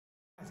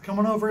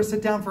Coming over,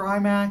 sit down for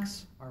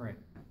IMAX. All right,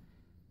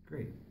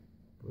 great.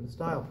 Go to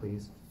style,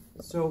 please.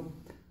 So,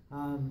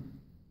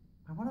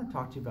 I want to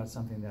talk to you about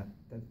something that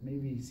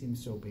maybe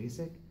seems so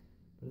basic,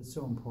 but it's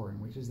so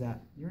important, which is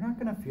that you're not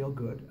going to feel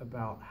good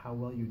about how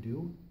well you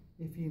do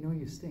if you know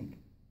you stink.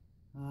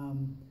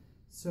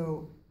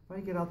 So if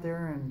I get out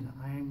there and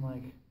I'm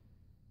like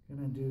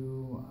going to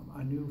do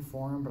a new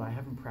form, but I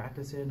haven't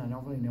practiced it and I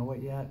don't really know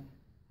it yet,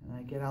 and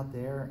I get out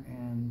there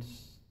and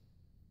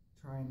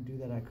try and do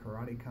that at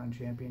KarateCon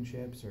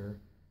championships, or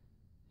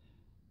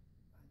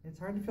it's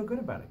hard to feel good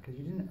about it because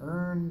you didn't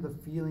earn the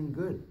feeling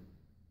good,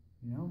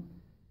 you know?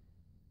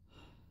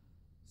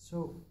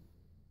 So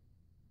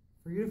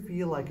for you to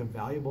feel like a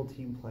valuable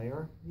team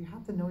player, you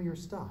have to know your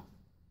stuff.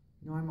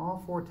 You know, I'm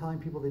all for telling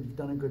people they've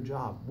done a good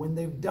job when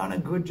they've done a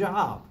good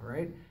job,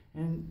 right?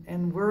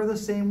 And we're the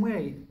same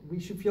way. We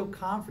should feel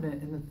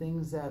confident in the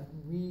things that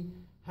we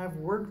have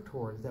worked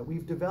towards, that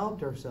we've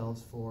developed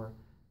ourselves for,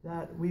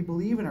 that we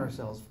believe in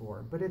ourselves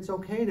for. But it's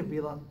okay to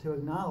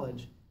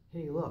acknowledge,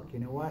 hey, look, you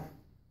know what?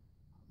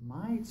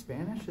 My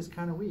Spanish is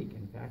kind of weak.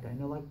 In fact, I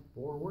know like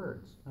 4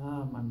 words.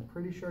 I'm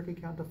pretty sure I could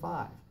count to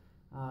 5.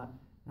 Now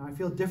I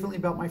feel differently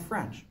about my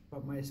French,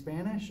 but my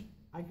Spanish,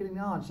 I can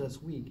acknowledge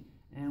that's weak.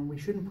 And we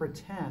shouldn't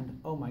pretend,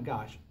 oh my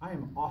gosh, I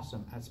am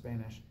awesome at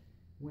Spanish,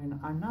 when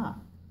I'm not.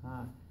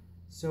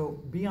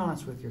 So be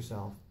honest with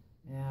yourself,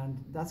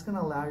 and that's going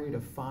to allow you to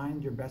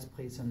find your best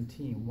place on a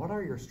team. What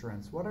are your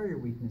strengths? What are your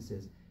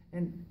weaknesses?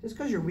 And just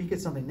because you're weak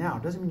at something now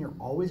doesn't mean you're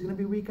always going to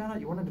be weak on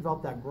it. You want to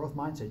develop that growth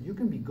mindset. You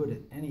can be good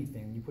at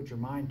anything you put your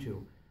mind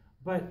to,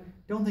 but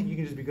don't think you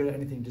can just be good at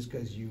anything just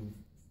because you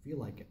feel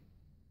like it.